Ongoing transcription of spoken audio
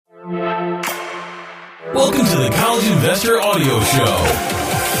Welcome to the College Investor Audio Show,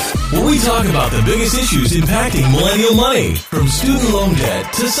 where we talk about the biggest issues impacting millennial money, from student loan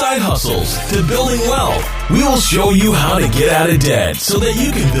debt to side hustles to building wealth. We will show you how to get out of debt so that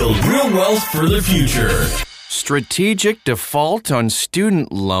you can build real wealth for the future. Strategic default on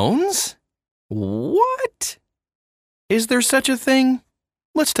student loans? What? Is there such a thing?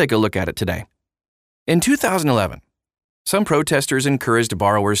 Let's take a look at it today. In 2011, some protesters encouraged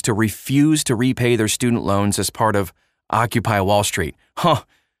borrowers to refuse to repay their student loans as part of Occupy Wall Street.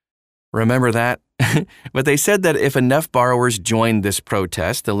 Remember that? But they said that if enough borrowers joined this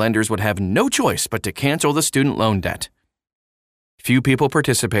protest, the lenders would have no choice but to cancel the student loan debt. Few people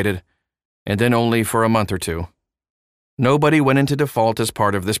participated, and then only for a month or two. Nobody went into default as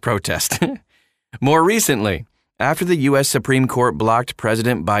part of this protest. More recently, after the U.S. Supreme Court blocked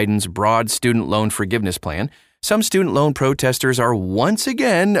President Biden's broad student loan forgiveness plan, some student loan protesters are once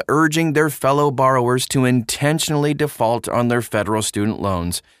again urging their fellow borrowers to intentionally default on their federal student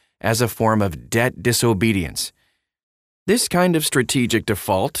loans as a form of debt disobedience. This kind of strategic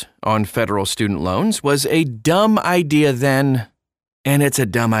default on federal student loans was a dumb idea then, and it's a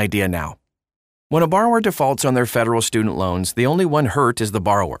dumb idea now. When a borrower defaults on their federal student loans, the only one hurt is the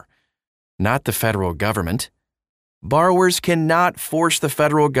borrower, not the federal government. Borrowers cannot force the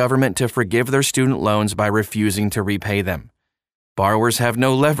federal government to forgive their student loans by refusing to repay them. Borrowers have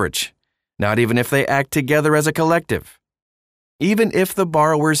no leverage, not even if they act together as a collective. Even if the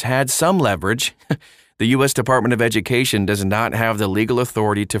borrowers had some leverage, the U.S. Department of Education does not have the legal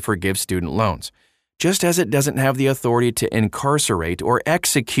authority to forgive student loans, just as it doesn't have the authority to incarcerate or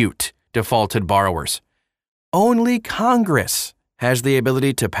execute defaulted borrowers. Only Congress has the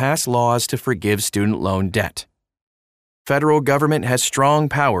ability to pass laws to forgive student loan debt. Federal government has strong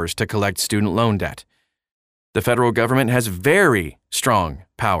powers to collect student loan debt. The federal government has very strong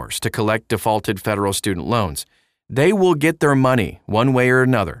powers to collect defaulted federal student loans. They will get their money one way or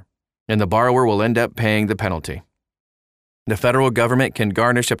another, and the borrower will end up paying the penalty. The federal government can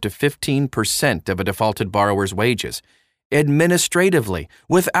garnish up to 15% of a defaulted borrower's wages, administratively,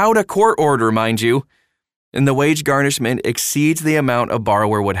 without a court order, mind you. And the wage garnishment exceeds the amount a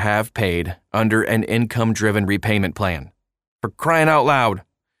borrower would have paid under an income-driven repayment plan. For crying out loud,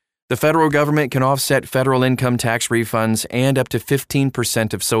 the federal government can offset federal income tax refunds and up to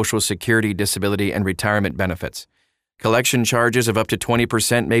 15% of Social Security, disability, and retirement benefits. Collection charges of up to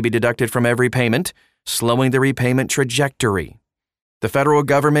 20% may be deducted from every payment, slowing the repayment trajectory. The federal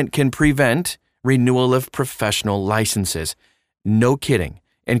government can prevent renewal of professional licenses. No kidding.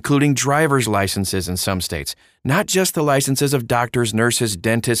 Including driver's licenses in some states, not just the licenses of doctors, nurses,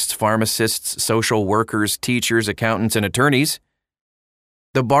 dentists, pharmacists, social workers, teachers, accountants, and attorneys.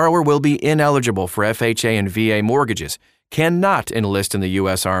 The borrower will be ineligible for FHA and VA mortgages, cannot enlist in the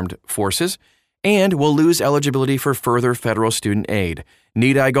U.S. Armed Forces, and will lose eligibility for further federal student aid.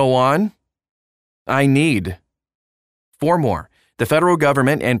 Need I go on? I need 4 more. The federal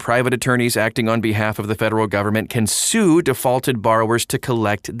government and private attorneys acting on behalf of the federal government can sue defaulted borrowers to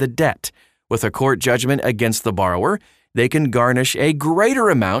collect the debt. With a court judgment against the borrower, they can garnish a greater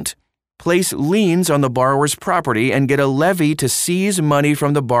amount, place liens on the borrower's property, and get a levy to seize money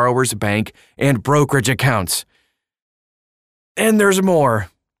from the borrower's bank and brokerage accounts. And there's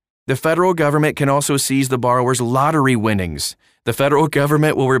more. The federal government can also seize the borrower's lottery winnings. The federal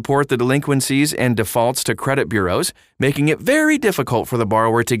government will report the delinquencies and defaults to credit bureaus, making it very difficult for the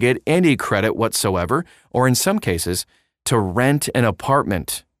borrower to get any credit whatsoever, or in some cases, to rent an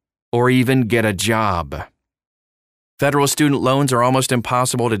apartment or even get a job. Federal student loans are almost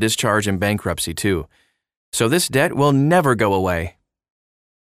impossible to discharge in bankruptcy, too. So this debt will never go away.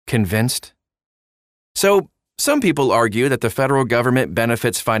 Convinced? So, some people argue that the federal government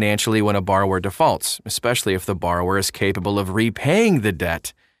benefits financially when a borrower defaults, especially if the borrower is capable of repaying the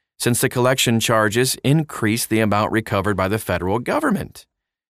debt, since the collection charges increase the amount recovered by the federal government.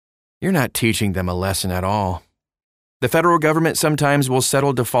 You're not teaching them a lesson at all. The federal government sometimes will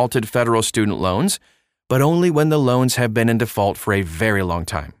settle defaulted federal student loans, but only when the loans have been in default for a very long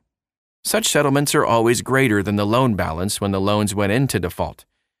time. Such settlements are always greater than the loan balance when the loans went into default.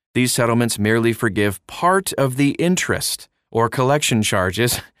 These settlements merely forgive part of the interest or collection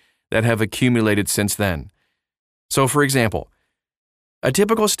charges that have accumulated since then. So, for example, a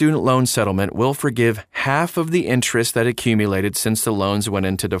typical student loan settlement will forgive half of the interest that accumulated since the loans went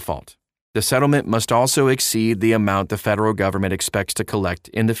into default. The settlement must also exceed the amount the federal government expects to collect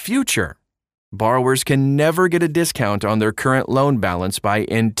in the future. Borrowers can never get a discount on their current loan balance by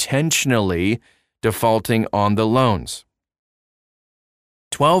intentionally defaulting on the loans.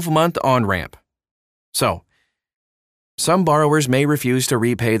 12-month on-ramp. So, Some borrowers may refuse to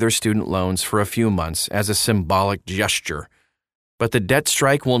repay their student loans for a few months as a symbolic gesture, but the debt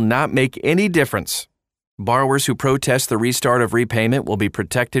strike will not make any difference. Borrowers who protest the restart of repayment will be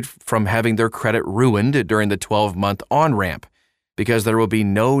protected from having their credit ruined during the 12-month on-ramp because there will be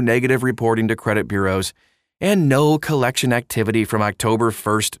no negative reporting to credit bureaus and no collection activity from October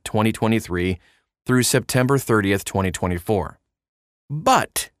 1st, 2023 through September 30th, 2024.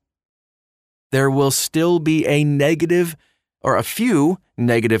 But there will still be a few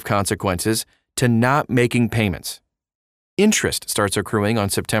negative consequences to not making payments. Interest starts accruing on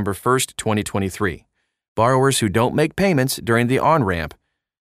September 1st, 2023. Borrowers who don't make payments during the on-ramp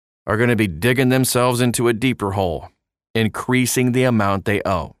are going to be digging themselves into a deeper hole, increasing the amount they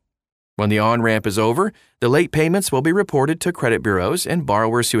owe. When the on-ramp is over, the late payments will be reported to credit bureaus, and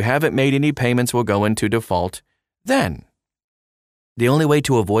borrowers who haven't made any payments will go into default then. The only way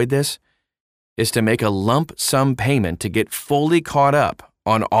to avoid this is to make a lump sum payment to get fully caught up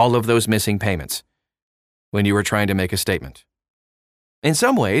on all of those missing payments when you were trying to make a statement. In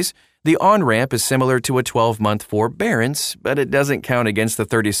some ways, the on-ramp is similar to a 12-month forbearance, but it doesn't count against the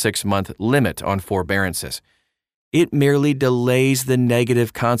 36-month limit on forbearances. It merely delays the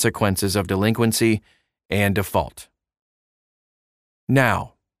negative consequences of delinquency and default.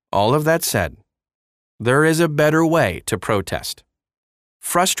 Now, all of that said, there is a better way to protest.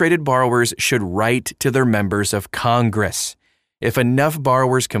 Frustrated borrowers should write to their members of Congress. If enough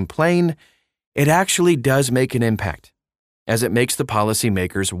borrowers complain, it actually does make an impact, as it makes the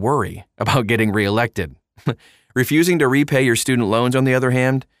policymakers worry about getting reelected. Refusing to repay your student loans, on the other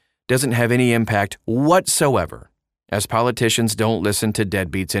hand, doesn't have any impact whatsoever, as politicians don't listen to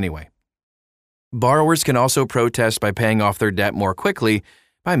deadbeats anyway. Borrowers can also protest by paying off their debt more quickly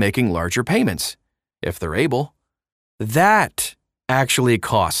by making larger payments, if they're able. That actually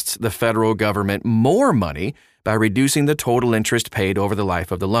costs the federal government more money by reducing the total interest paid over the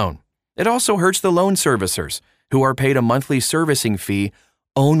life of the loan. It also hurts the loan servicers, who are paid a monthly servicing fee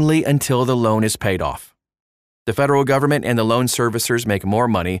only until the loan is paid off. The federal government and the loan servicers make more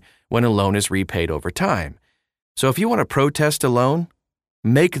money when a loan is repaid over time. So if you want to protest a loan,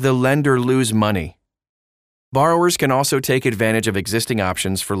 make the lender lose money. Borrowers can also take advantage of existing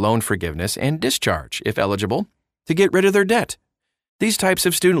options for loan forgiveness and discharge, if eligible, to get rid of their debt. These types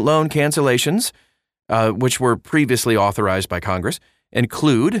of student loan cancellations, which were previously authorized by Congress,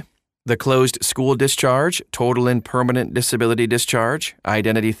 include the closed school discharge, total and permanent disability discharge,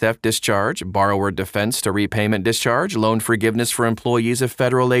 identity theft discharge, borrower defense to repayment discharge, loan forgiveness for employees of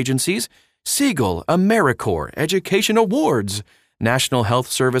federal agencies, Siegel, AmeriCorps, Education Awards, National Health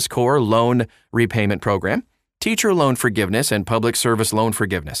Service Corps Loan Repayment Program, teacher loan forgiveness, and public service loan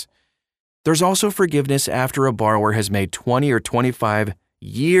forgiveness. There's also forgiveness after a borrower has made 20 or 25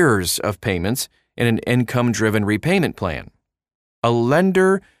 years of payments in an income-driven repayment plan. A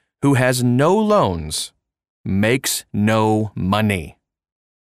lender who has no loans makes no money.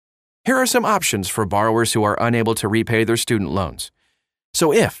 Here are some options for borrowers who are unable to repay their student loans.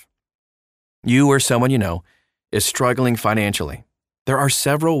 So if you or someone you know is struggling financially, there are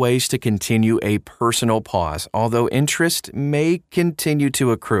several ways to continue a personal pause, although interest may continue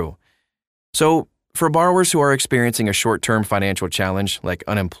to accrue. So, for borrowers who are experiencing a short-term financial challenge like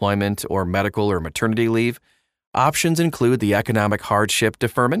unemployment or medical or maternity leave, options include the economic hardship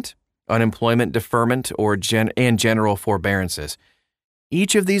deferment, unemployment deferment, and general forbearances.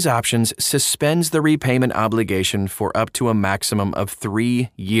 Each of these options suspends the repayment obligation for up to a maximum of 3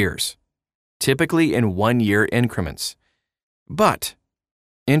 years, typically in 1-year increments. But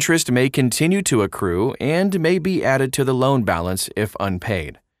interest may continue to accrue and may be added to the loan balance if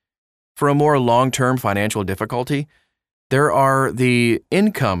unpaid. For a more long-term financial difficulty, there are the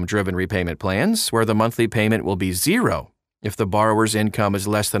income-driven repayment plans, where the monthly payment will be zero if the borrower's income is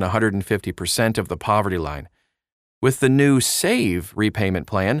less than 150% of the poverty line. With the new SAVE repayment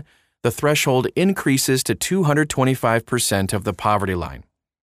plan, the threshold increases to 225% of the poverty line.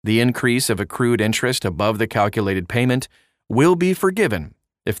 The increase of accrued interest above the calculated payment will be forgiven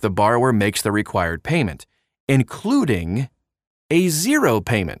if the borrower makes the required payment, including a zero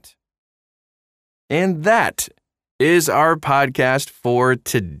payment. And that is our podcast for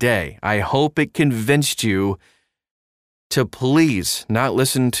today. I hope it convinced you to please not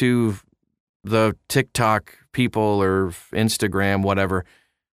listen to the TikTok people or Instagram, whatever,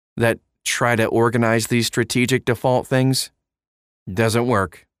 that try to organize these strategic default things. Doesn't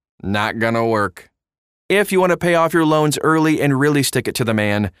work. Not gonna work. If you want to pay off your loans early and really stick it to the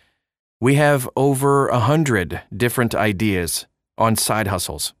man, we have over 100 different ideas on side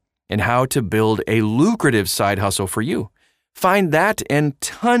hustles and how to build a lucrative side hustle for you. Find that and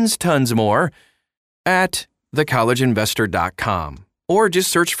tons more at thecollegeinvestor.com. Or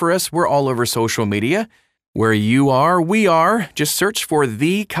just search for us. We're all over social media. Where you are, we are. Just search for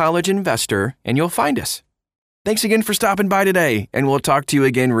The College Investor and you'll find us. Thanks again for stopping by today, and we'll talk to you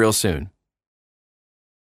again real soon.